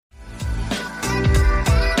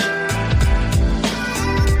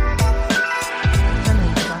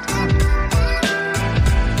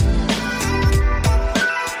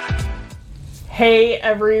Hey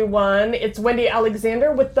everyone, it's Wendy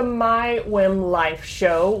Alexander with the My Whim Life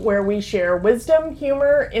Show, where we share wisdom,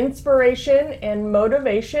 humor, inspiration, and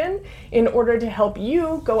motivation in order to help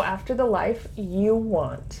you go after the life you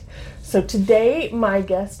want. So today, my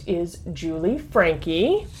guest is Julie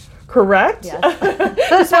Franke. Correct? Yes.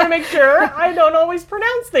 Just want to make sure. I don't always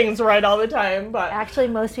pronounce things right all the time, but Actually,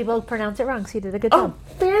 most people pronounce it wrong, so you did a good job.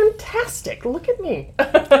 fantastic. Look at me.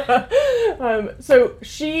 So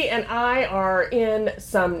she and I are in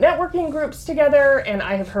some networking groups together, and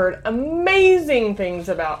I have heard amazing things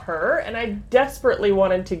about her, and I desperately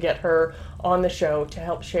wanted to get her on the show to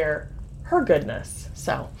help share her goodness.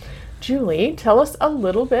 So, Julie, tell us a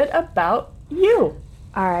little bit about you.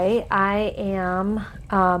 All right, I am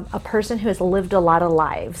a person who has lived a lot of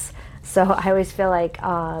lives. So I always feel like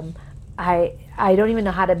I don't even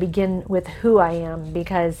know how to begin with who I am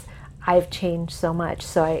because I've changed so much.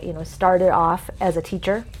 So I started off as a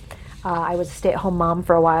teacher. I was a stay-at-home mom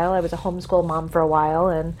for a while. I was a homeschool mom for a while,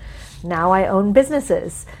 and now I own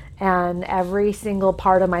businesses. And every single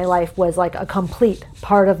part of my life was like a complete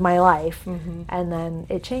part of my life. Mm-hmm. And then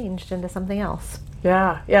it changed into something else.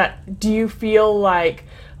 Yeah. Do you feel like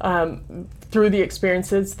through the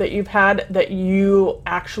experiences that you've had that you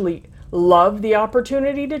actually love the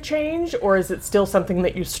opportunity to change, or is it still something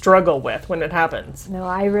that you struggle with when it happens? No,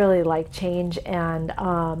 I really like change, and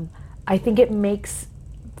I think it makes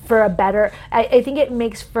for a better. I think it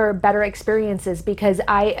makes for better experiences because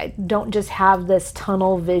I don't just have this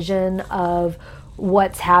tunnel vision of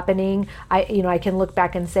what's happening. I can look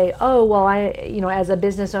back and say, oh, well, as a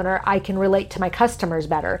business owner, I can relate to my customers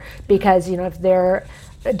better because, if they're,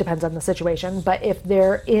 it depends on the situation, but if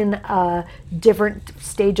they're in a different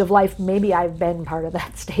stage of life, maybe I've been part of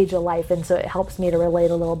that stage of life. And so it helps me to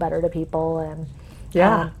relate a little better to people. And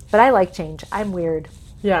but I like change. I'm weird.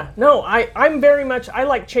 Yeah, no, I'm very much, I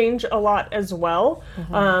like change a lot as well.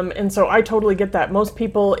 Mm-hmm. And so I totally get that. Most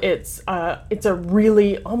people, it's a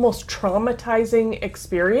really almost traumatizing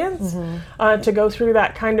experience to go through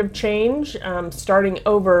that kind of change, starting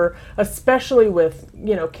over, especially with,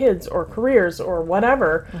 kids or careers or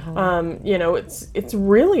whatever. Mm-hmm. It's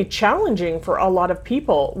really challenging for a lot of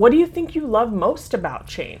people. What do you think you love most about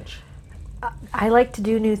change? I like to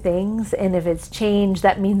do new things, and if it's change,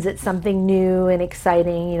 that means it's something new and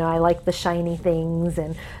exciting. I like the shiny things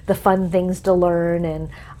and the fun things to learn, and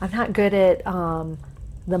I'm not good at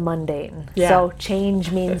the mundane. Yeah. So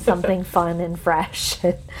change means something fun and fresh.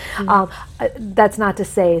 That's not to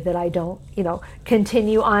say that I don't,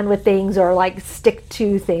 continue on with things or like stick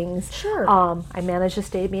to things. Sure. I managed to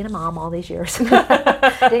stay being a mom all these years.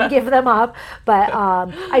 Didn't give them up, but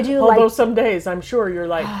I do. Although some days I'm sure you're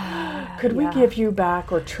like, could we give you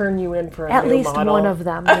back or turn you in for a at new least model? one of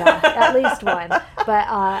them, yeah, at least one. But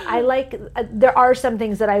I like. There are some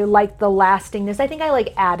things that I like the lastingness. I think I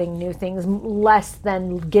like adding new things less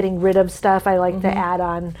than getting rid of stuff. I like to add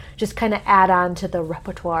on to the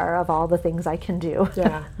repertoire of all the things I can do.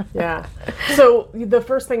 Yeah. So the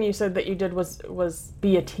first thing you said that you did was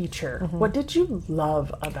be a teacher. Mm-hmm. What did you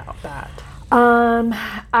love about that?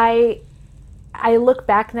 I look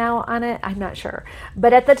back now on it, I'm not sure.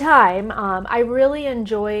 But at the time, I really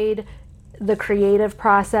enjoyed the creative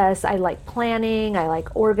process. I like planning. I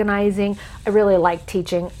like organizing. I really like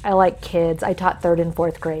teaching. I like kids. I taught 3rd and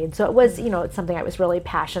 4th grade. So it was, it's something I was really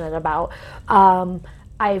passionate about.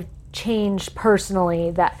 I've changed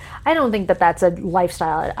personally that I don't think that that's a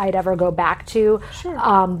lifestyle I'd ever go back to. Sure.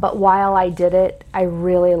 But while I did it, I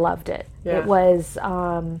really loved it. Yeah. It was,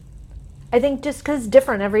 I think just because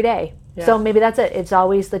different every day. Yeah. So maybe that's it. It's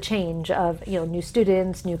always the change of, new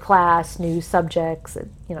students, new class, new subjects,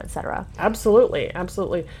 et cetera. Absolutely.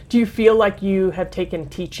 Do you feel like you have taken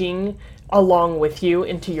teaching along with you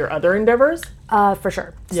into your other endeavors? For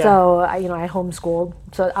sure. Yeah. So, I homeschooled.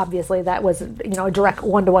 So obviously that was, a direct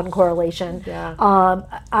one-to-one correlation. Yeah.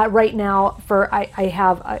 Right now, I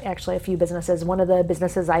have actually a few businesses. One of the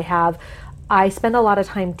businesses I spend a lot of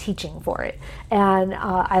time teaching for it. And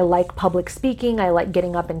I like public speaking. I like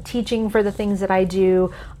getting up and teaching for the things that I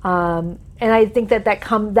do. And I think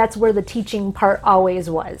that's where the teaching part always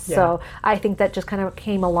was. Yeah. So I think that just kind of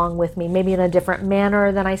came along with me, maybe in a different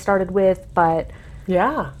manner than I started with, but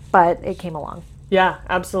it came along. Yeah,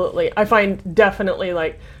 absolutely. I find definitely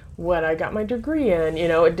like what I got my degree in.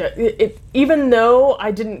 Even though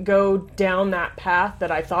I didn't go down that path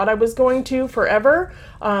that I thought I was going to forever,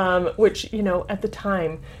 which, at the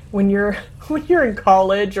time, when you're in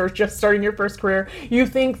college or just starting your first career, you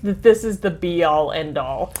think that this is the be all end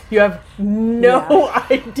all. You have no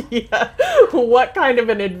idea what kind of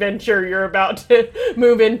an adventure you're about to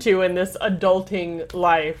move into in this adulting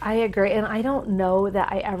life. I agree, and I don't know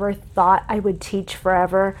that I ever thought I would teach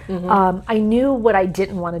forever. I knew what I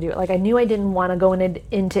didn't want to do. Like, I knew I didn't want to go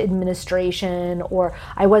into administration, or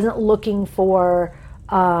I wasn't looking for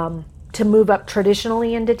to move up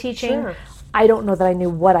traditionally into teaching. Sure. I don't know that I knew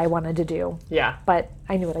what I wanted to do. Yeah. But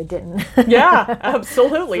I knew what I didn't. Yeah,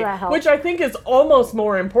 absolutely. So that helped. Which I think is almost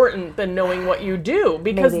more important than knowing what you do,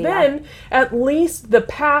 because Maybe, then at least the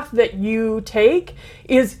path that you take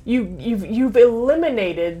is you've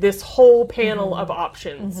eliminated this whole panel of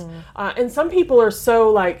options. And some people are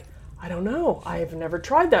so like, I don't know. I've never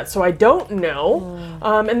tried that, so I don't know.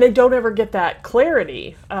 And they don't ever get that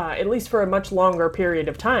clarity, at least for a much longer period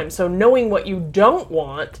of time. So knowing what you don't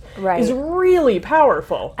want is really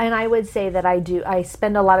powerful. And I would say that I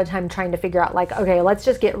spend a lot of time trying to figure out, like, okay, let's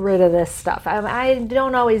just get rid of this stuff. I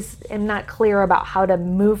don't always am not clear about how to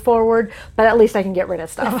move forward, but at least I can get rid of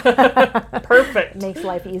stuff. Perfect. Makes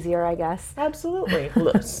life easier, I guess. Absolutely.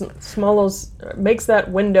 Makes that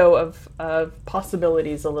window of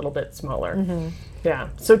possibilities a little bit smaller. Yeah.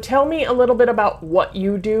 So tell me a little bit about what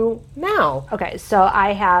you do now. Okay, so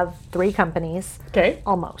I have 3 companies. Okay.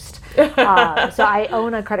 Almost. So I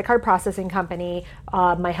own a credit card processing company.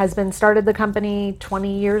 My husband started the company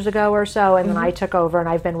 20 years ago or so, and then I took over, and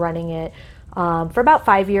I've been running it for about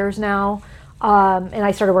 5 years now. And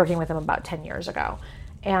I started working with him about 10 years ago.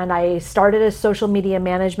 And I started a social media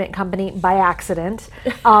management company by accident.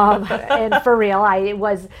 And for real, it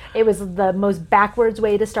was the most backwards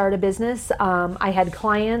way to start a business. I had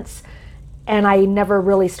clients, and I never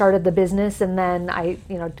really started the business. And then I,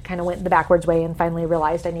 kind of went the backwards way and finally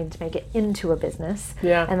realized I needed to make it into a business.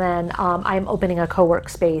 Yeah. And then I'm opening a co-work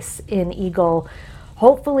space in Eagle.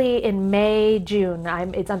 Hopefully in May, June.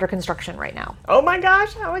 It's under construction right now. Oh my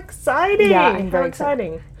gosh, how exciting! Yeah, I'm very how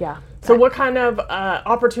exciting. Yeah. So what kind of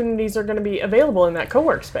opportunities are going to be available in that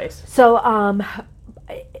co-work space? So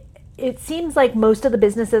it seems like most of the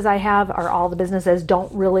businesses I have, or all the businesses,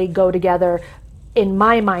 don't really go together. In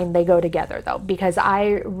my mind, they go together, though, because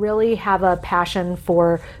I really have a passion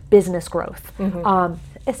for business growth.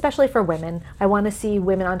 Especially for women. I want to see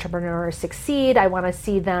women entrepreneurs succeed. I want to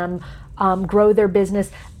see them grow their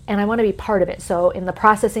business, and I want to be part of it. So in the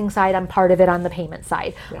processing side, I'm part of it. On the payment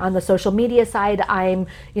side, on the social media side, I'm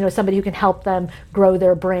somebody who can help them grow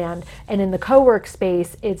their brand. And in the co-work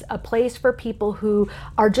space, it's a place for people who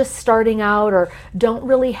are just starting out or don't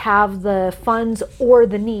really have the funds or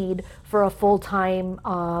the need for a full-time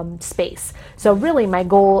space. So really my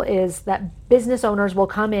goal is that business owners will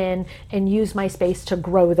come in and use my space to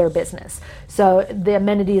grow their business. So the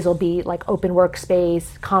amenities will be like open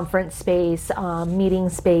workspace, conference space, meeting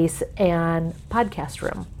space, and podcast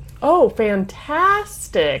room. Oh,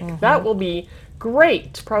 fantastic. That will be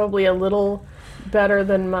great. Probably a little better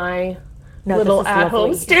than my little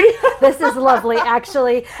at-home studio. This is lovely,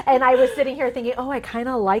 actually. And I was sitting here thinking, I kind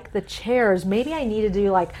of like the chairs. Maybe I need to do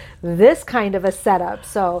like this kind of a setup.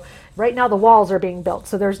 So right now the walls are being built,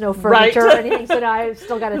 so there's no furniture or anything. So now I've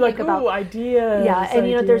still got to think about ideas. Yeah,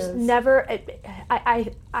 and there's never.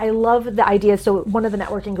 I love the idea. So one of the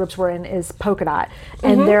networking groups we're in is Polkadot,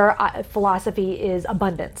 and their philosophy is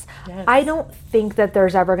abundance. Yes. I don't think that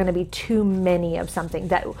there's ever going to be too many of something.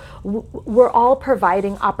 That we're all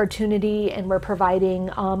providing opportunity, and we're providing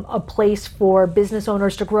a place for business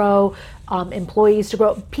owners to grow, employees to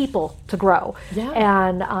grow, people to grow. Yeah.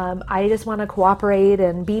 And I just want to cooperate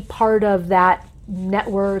and be part of that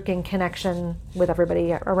network and connection with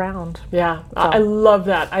everybody around. Yeah, I love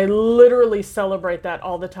that. I literally celebrate that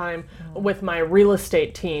all the time with my real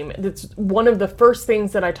estate team. It's one of the first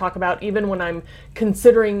things that I talk about, even when I'm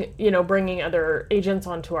considering, bringing other agents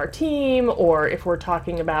onto our team, or if we're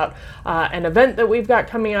talking about an event that we've got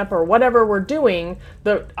coming up or whatever we're doing.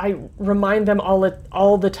 I remind them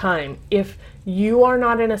all the time, if you are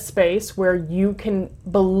not in a space where you can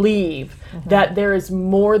believe that there is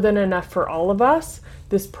more than enough for all of us,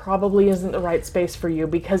 this probably isn't the right space for you,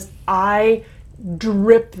 because I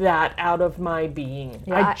drip that out of my being.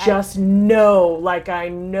 I just know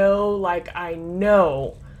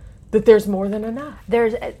that there's more than enough.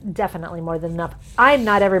 There's definitely more than enough. I'm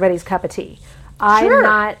not everybody's cup of tea. I'm Sure.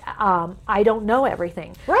 not, I don't know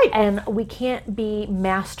everything. Right. And we can't be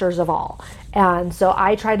masters of all. And so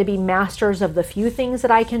I try to be masters of the few things that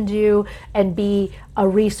I can do and be a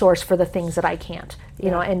resource for the things that I can't, you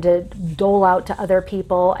know, and to dole out to other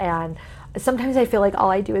people. And sometimes I feel like all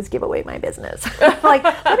I do is give away my business. Like,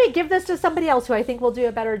 let me give this to somebody else who I think will do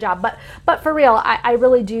a better job. But for real, I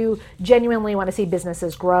really do genuinely want to see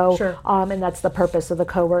businesses grow. Sure. And that's the purpose of the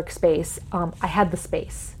co-work space. I had the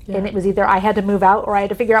space. And it was either I had to move out or I had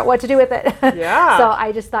to figure out what to do with it. Yeah. So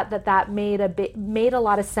I just thought that made a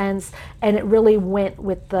lot of sense, and it really went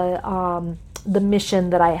with the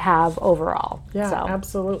mission that I have overall. Yeah, so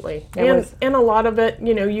absolutely. was- And a lot of it,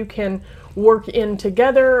 you know, you can work in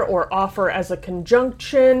together or offer as a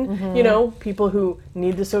conjunction, you know, people who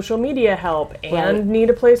need the social media help and Right. need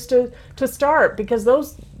a place to start, because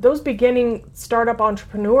those beginning startup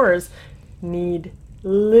entrepreneurs need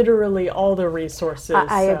literally all the resources.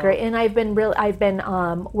 I so. agree, and I've been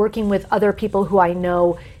working with other people who I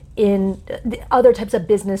know in the other types of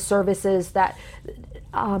business services that.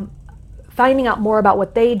 Finding out more about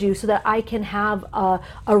what they do so that I can have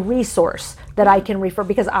a resource that I can refer,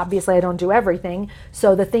 because obviously I don't do everything.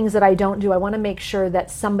 So the things that I don't do, I want to make sure that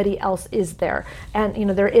somebody else is there. And you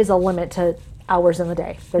know, there is a limit to hours in the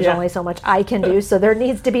day. There's Yeah. only so much I can do. So there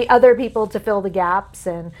needs to be other people to fill the gaps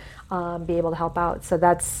and be able to help out. So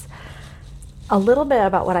that's a little bit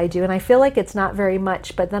about what I do, and I feel like it's not very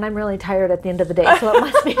much, but then I'm really tired at the end of the day, so it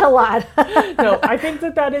must be a lot. No, I think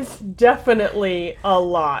that is definitely a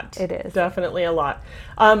lot. It is. Definitely a lot.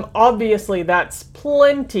 Obviously, that's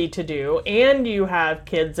plenty to do, and you have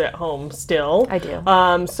kids at home still. I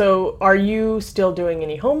do. So are you still doing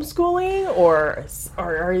any homeschooling, or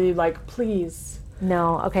are you like, please?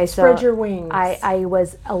 No, okay, so Spread your wings. I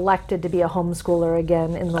was elected to be a homeschooler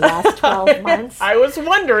again in the last 12 months. I was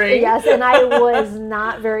wondering. Yes, and I was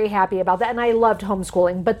not very happy about that, and I loved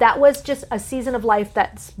homeschooling, but that was just a season of life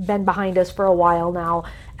that's been behind us for a while now.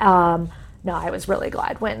 No, I was really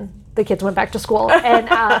glad when the kids went back to school, and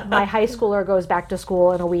my high schooler goes back to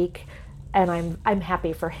school in a week. And I'm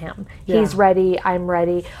happy for him. Yeah. He's ready. I'm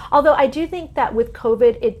ready. Although I do think that with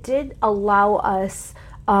COVID, it did allow us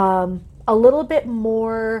a little bit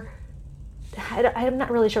more. I'm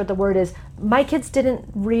not really sure what the word is. My kids didn't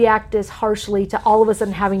react as harshly to all of a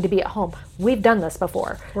sudden having to be at home. We've done this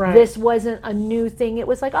before. Right. This wasn't a new thing. It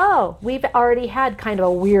was like, oh, we've already had kind of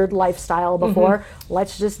a weird lifestyle before.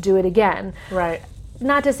 Let's just do it again. Right.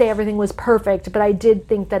 Not to say everything was perfect, but I did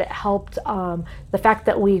think that it helped the fact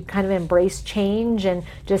that we kind of embraced change and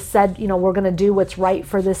just said, you know, we're going to do what's right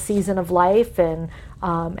for this season of life, and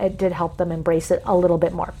it did help them embrace it a little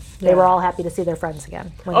bit more. They Yeah. were all happy to see their friends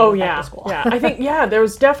again when they Oh went back yeah, to school. yeah. I think there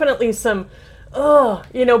was definitely some,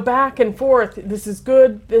 you know, back and forth. This is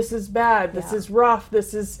good. This is bad. This Yeah. is rough.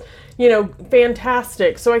 This is, you know,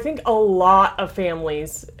 fantastic. So I think a lot of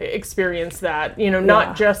families experience that. You know, Yeah.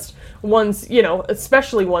 not just ones. You know,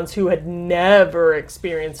 especially ones who had never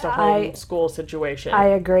experienced a homeschool situation. I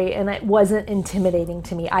agree, and it wasn't intimidating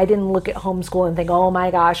to me. I didn't look at homeschool and think, oh my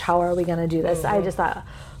gosh, how are we going to do this? I just thought,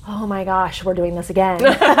 oh my gosh, we're doing this again.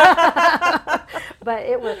 But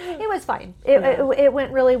it was fine. It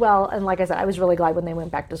went really well, and like I said, I was really glad when they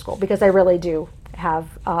went back to school, because I really do have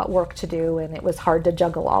work to do, and it was hard to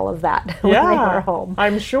juggle all of that when they were home.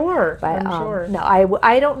 I'm sure. But I'm sure. no,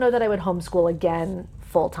 I don't know that I would homeschool again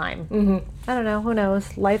full time. I don't know. Who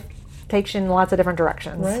knows? Life takes you in lots of different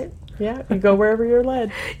directions. Right? Yeah. You go wherever you're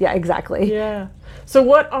led. Yeah, exactly. Yeah.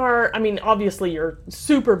 So obviously you're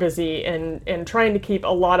super busy and trying to keep a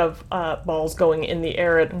lot of balls going in the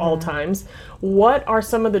air at all times. What are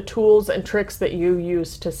some of the tools and tricks that you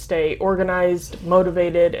use to stay organized,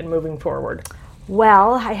 motivated, and moving forward?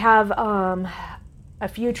 Well, I have a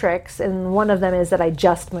few tricks, and one of them is that I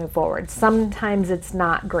just move forward. Sometimes it's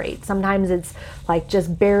not great. Sometimes it's like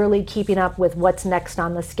just barely keeping up with what's next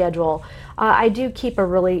on the schedule. I do keep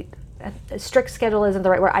a strict schedule isn't the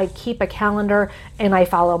right word. I keep a calendar and I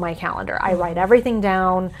follow my calendar. I write everything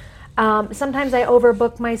down. Sometimes I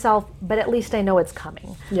overbook myself, but at least I know it's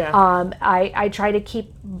coming. Yeah. I try to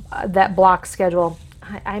keep that block schedule.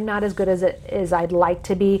 I'm not as good as I'd like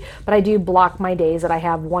to be, but I do block my days that I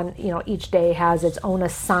have one, you know, each day has its own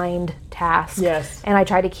assigned task. Yes. And I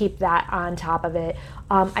try to keep that on top of it.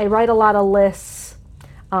 I write a lot of lists.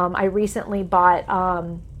 I recently bought,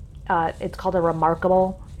 it's called a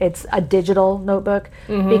Remarkable. It's a digital notebook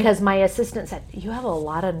because my assistant said, you have a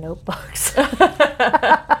lot of notebooks.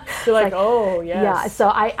 You're like, oh, yes. Yeah,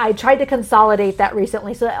 so I tried to consolidate that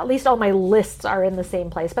recently, so at least all my lists are in the same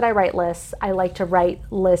place. But I write lists. I like to write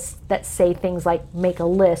lists that say things like make a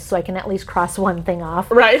list, so I can at least cross one thing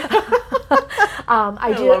off. Right.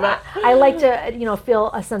 I do. love that. I like to,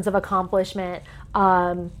 feel a sense of accomplishment.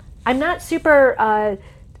 I'm not super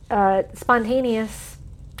spontaneous.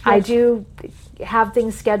 I do have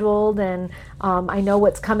things scheduled, and I know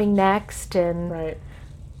what's coming next, and Right.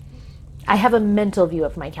 I have a mental view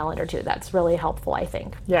of my calendar too. That's really helpful, I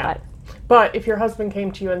think. Yeah. But if your husband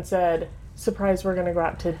came to you and said, surprise, we're going to go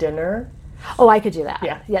out to dinner. Oh, I could do that.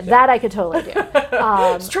 Yeah. That I could totally do.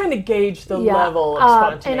 Just trying to gauge the level of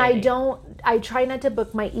spontaneity. And I try not to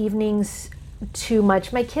book my evenings too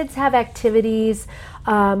much. My kids have activities.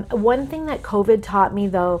 One thing that COVID taught me,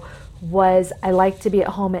 though, was I like to be at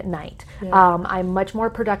home at night. Yeah. I'm much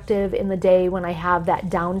more productive in the day when I have that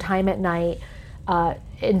downtime at night,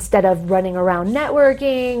 instead of running around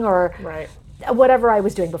networking or Right. whatever I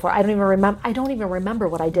was doing before. I don't even remember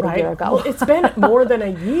what I did a year ago. Well, it's been more than a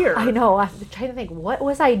year. I know. I'm trying to think, what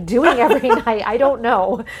was I doing every night? I don't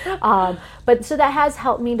know. But so that has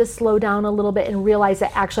helped me to slow down a little bit and realize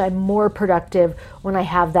that actually I'm more productive when I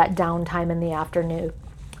have that downtime in the afternoon.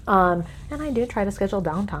 And I do try to schedule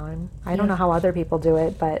downtime. I don't know how other people do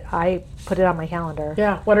it, but I put it on my calendar.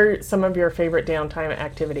 Yeah. What are some of your favorite downtime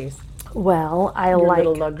activities? Well, Your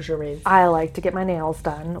little luxuries. I like to get my nails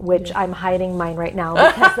done, which I'm hiding mine right now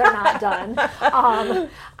because they're not done.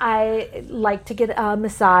 I like to get a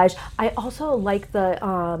massage. I also like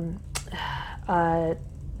the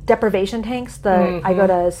deprivation tanks. I go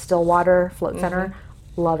to Stillwater Float Center.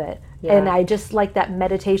 Love it. Yeah. And I just like that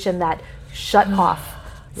meditation, that shut off.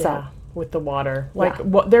 So Yeah. With the water. Like,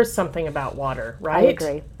 there's something about water, I right?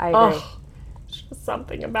 agree. Oh, there's just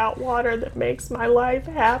something about water that makes my life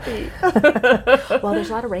happy. Well, there's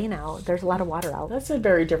a lot of rain out. There's a lot of water out. That's a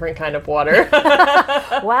very different kind of water.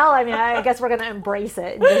 Well, I mean, I guess we're going to embrace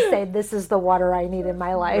it and just say this is the water I need in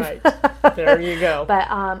my life. Right. There you go. But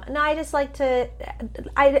no, I just like to.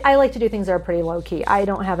 I like to do things that are pretty low key. I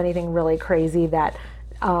don't have anything really crazy that.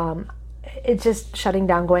 It's just shutting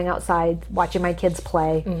down, going outside, watching my kids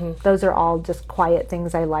play. Those are all just quiet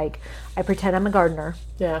things I like. I pretend I'm a gardener,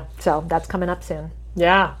 Yeah. so that's coming up soon.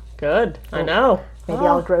 Yeah. Good. I know. Maybe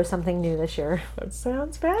I'll grow something new this year. That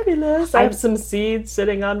sounds fabulous. I have some seeds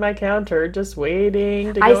sitting on my counter just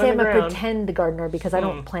waiting to go I say in I'm the a ground. pretend gardener because I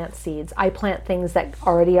don't plant seeds. I plant things that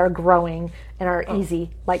already are growing and are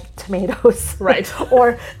easy, like tomatoes. Right.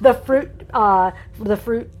 Or the fruit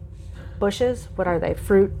bushes. What are they?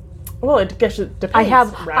 Fruit. Well, it guess it depends. I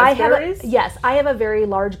have Raspberries? I have a very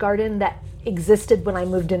large garden that existed when I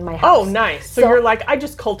moved in my house. Oh, nice. So you're like, I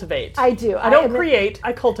just cultivate. I do. I don't create,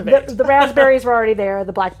 I cultivate. The raspberries were already there,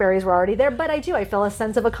 the blackberries were already there, but I feel a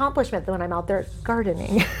sense of accomplishment when I'm out there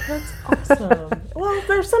gardening. That's awesome. Well,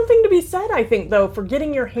 there's something to be said, I think, though, for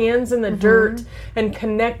getting your hands in the dirt and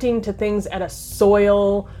connecting to things at a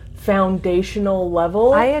soil foundational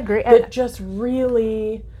level. I agree. That just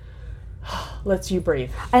really lets you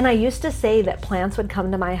breathe. And I used to say that plants would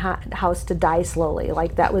come to my house to die slowly,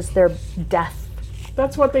 like that was their death.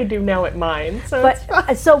 That's what they do now at mine. So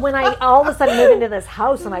But so when I all of a sudden move into this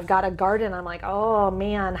house and I've got a garden, I'm like, oh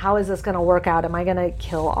man, how is this going to work out? Am I going to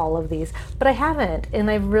kill all of these? But I haven't, and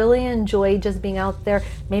I've really enjoyed just being out there.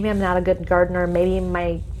 Maybe I'm not a good gardener. Maybe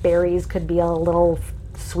my berries could be a little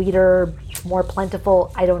sweeter, more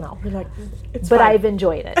plentiful. I don't know. you're like, it's But fine. I've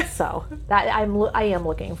enjoyed it, so I am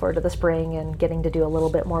looking forward to the spring and getting to do a little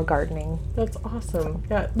bit more gardening. That's awesome.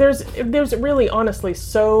 Yeah, there's really honestly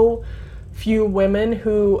so few women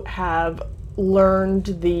who have learned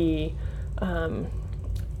the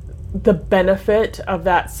benefit of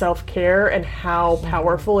that self-care and how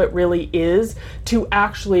powerful it really is to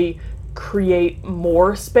actually create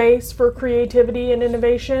more space for creativity and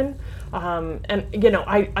innovation. And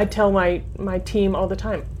I tell my team all the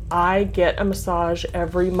time, I get a massage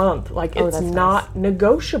every month. Like, it's that's not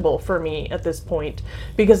negotiable for me at this point,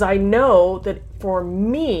 because I know that for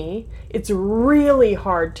me, it's really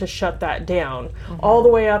hard to shut that down all the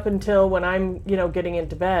way up until when I'm, getting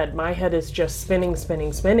into bed. My head is just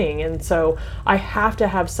spinning. And so I have to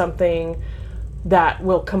have something that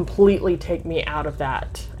will completely take me out of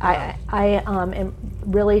that. I am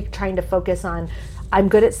really trying to focus on. I'm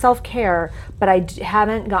good at self-care, but I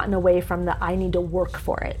haven't gotten away from the I need to work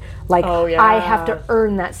for it. Like, I have to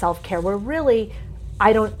earn that self-care, where really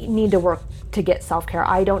I don't need to work to get self-care.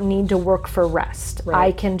 I don't need to work for rest. Right.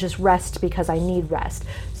 I can just rest because I need rest.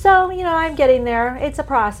 So, I'm getting there. It's a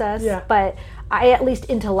process, but I at least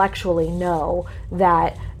intellectually know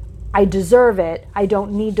that I deserve it. I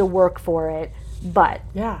don't need to work for it. but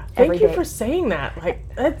Yeah. every Thank you day. for saying that. Like,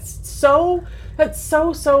 that's so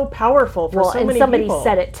powerful for so and many somebody people.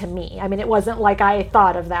 said it to me. I mean, it wasn't like I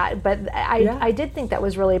thought of that, but Yeah. I did think that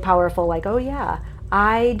was really powerful. Like, oh yeah,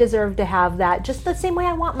 I deserve to have that just the same way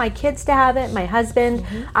I want my kids to have it, my husband.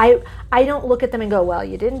 Mm-hmm. I don't look at them and go, well,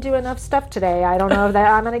 you didn't do enough stuff today. I don't know if that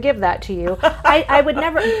I'm going to give that to you. I would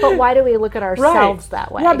never, but why do we look at ourselves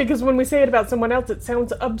that way? Yeah, because when we say it about someone else, it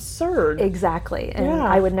sounds absurd. Exactly. And Yeah.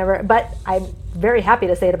 I would never, but I'm very happy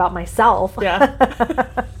to say it about myself. Yeah.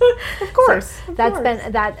 Of course. of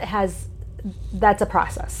course. That's a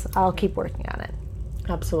process. I'll keep working on it.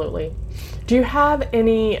 Absolutely. Do you have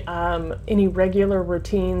any regular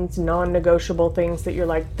routines, non-negotiable things that you're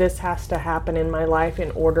like, this has to happen in my life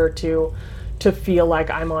in order to feel like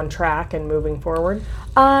I'm on track and moving forward?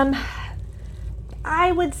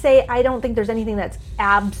 I would say I don't think there's anything that's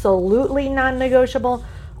absolutely non-negotiable.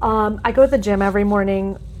 I go to the gym every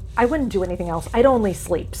morning. I wouldn't do anything else. I'd only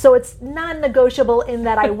sleep. So it's non-negotiable in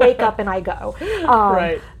that I wake up and I go.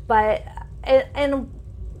 Right. But and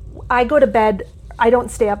I go to bed. I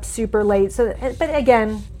don't stay up super late. So, but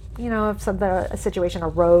again, you know, if a situation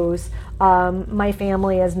arose, my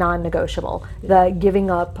family is non-negotiable. The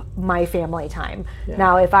giving up my family time. Yeah.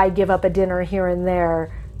 Now, if I give up a dinner here and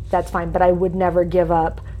there, that's fine. But I would never give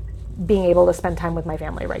up being able to spend time with my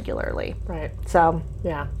family regularly. Right. So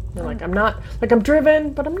Yeah. You're like, I'm not, like, I'm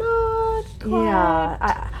driven, but I'm not quite.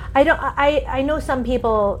 yeah, I know some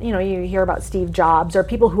people, you know, you hear about Steve Jobs or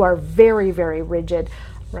people who are very, very rigid.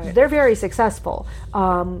 Right. They're very successful.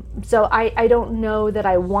 So I don't know that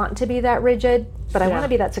I want to be that rigid, but I Yeah. want to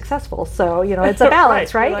be that successful. So, you know, it's a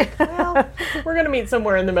balance, You're right? like, well, we're going to meet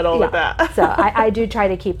somewhere in the middle with that. So I do try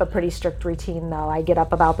to keep a pretty strict routine, though. I get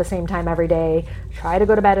up about the same time every day, try to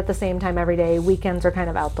go to bed at the same time every day. Weekends are kind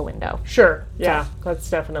of out the window. Sure. Yeah. That's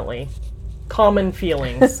definitely common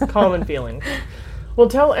feelings. Common feelings. Well,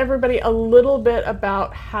 tell everybody a little bit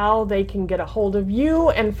about how they can get a hold of you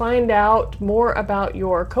and find out more about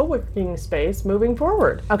your co-working space moving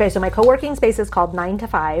forward. Okay, so my co-working space is called 9 to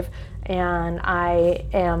 5, and I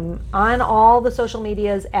am on all the social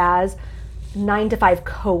medias as 9 to 5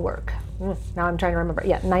 co-work. Now I'm trying to remember.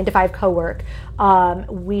 Yeah, 9 to 5 co-work.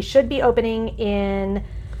 We should be opening in,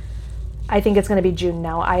 I think it's going to be June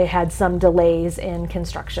now. I had some delays in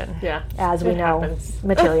construction. Yeah, as we it know, happens.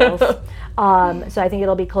 materials. So I think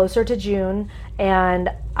it'll be closer to June. And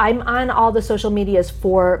I'm on all the social medias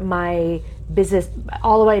for my business.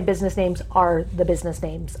 All of my business names are the business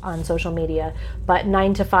names on social media. But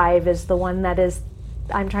 9 to 5 is the one that is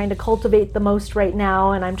I'm trying to cultivate the most right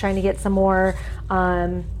now, and I'm trying to get some more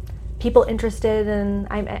people interested, and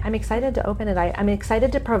I'm excited to open it. I'm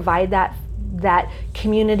excited to provide that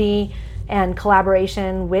community and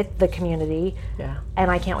collaboration with the community. Yeah. And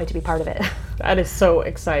I can't wait to be part of it. That is so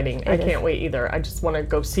exciting. I is. can't wait either. I just want to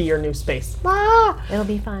go see your new space. It'll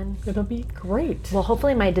be fun. It'll be great. Well,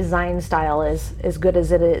 hopefully my design style is as good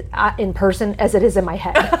as it is in person as it is in my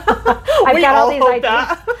head. I've We got all all these hope ideas.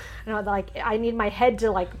 that. You know, like I need my head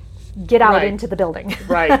to like get out Right. into the building.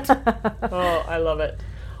 Right. Oh, I love it.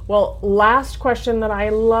 Well, last question that I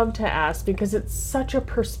love to ask because it's such a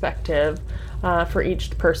perspective for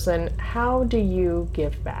each person. How do you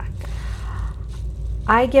give back?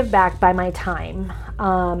 I give back by my time.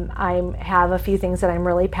 I have a few things that I'm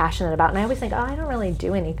really passionate about, and I always think, oh, I don't really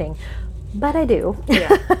do anything. But I do.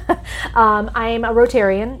 Yeah. I'm a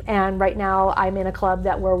Rotarian, and right now I'm in a club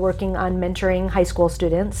that we're working on mentoring high school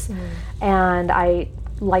students. And I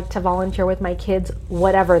like to volunteer with my kids,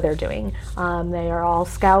 whatever they're doing. They are all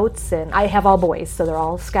scouts, and I have all boys, so they're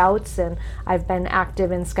all scouts, and I've been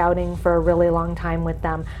active in scouting for a really long time with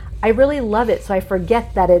them. I really love it, so I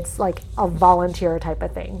forget that it's like a volunteer type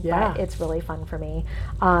of thing. Yeah. But it's really fun for me.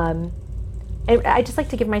 I just like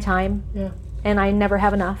to give my time, Yeah. and I never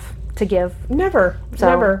have enough to give. Never. So-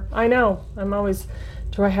 Never. I know. I'm always,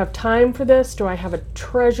 do I have time for this? Do I have a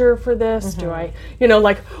treasure for this? Do I,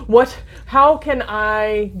 how can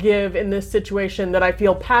I give in this situation that I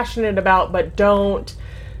feel passionate about but don't,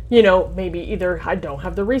 maybe either I don't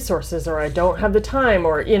have the resources or I don't have the time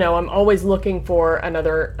or, I'm always looking for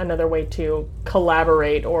another way to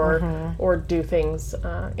collaborate or do things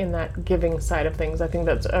in that giving side of things. I think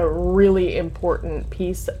that's a really important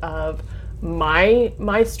piece of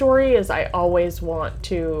my story is I always want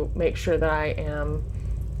to make sure that I am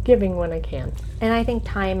giving when I can. And I think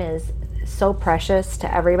time is so precious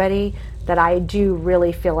to everybody that I do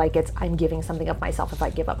really feel like I'm giving something of myself if I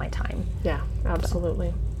give up my time. Yeah,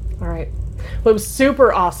 absolutely. All right. Well, it was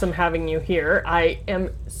super awesome having you here. I am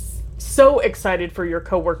so excited for your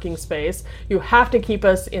co-working space. You have to keep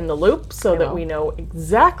us in the loop so that will. we know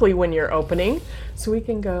exactly when you're opening so we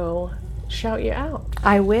can go shout you out.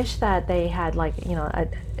 I wish that they had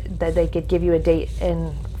that they could give you a date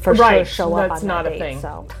and for Right, sure show up that's on not that a date. thing.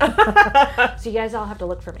 So. So you guys all have to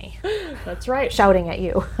look for me. That's right. Shouting at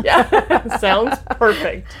you. Yeah, sounds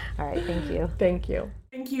perfect. All right, thank you. Thank you.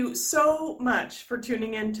 Thank you so much for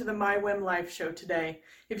tuning in to the My Whim Life Show today.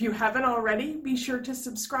 If you haven't already, be sure to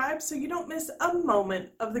subscribe so you don't miss a moment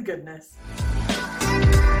of the goodness.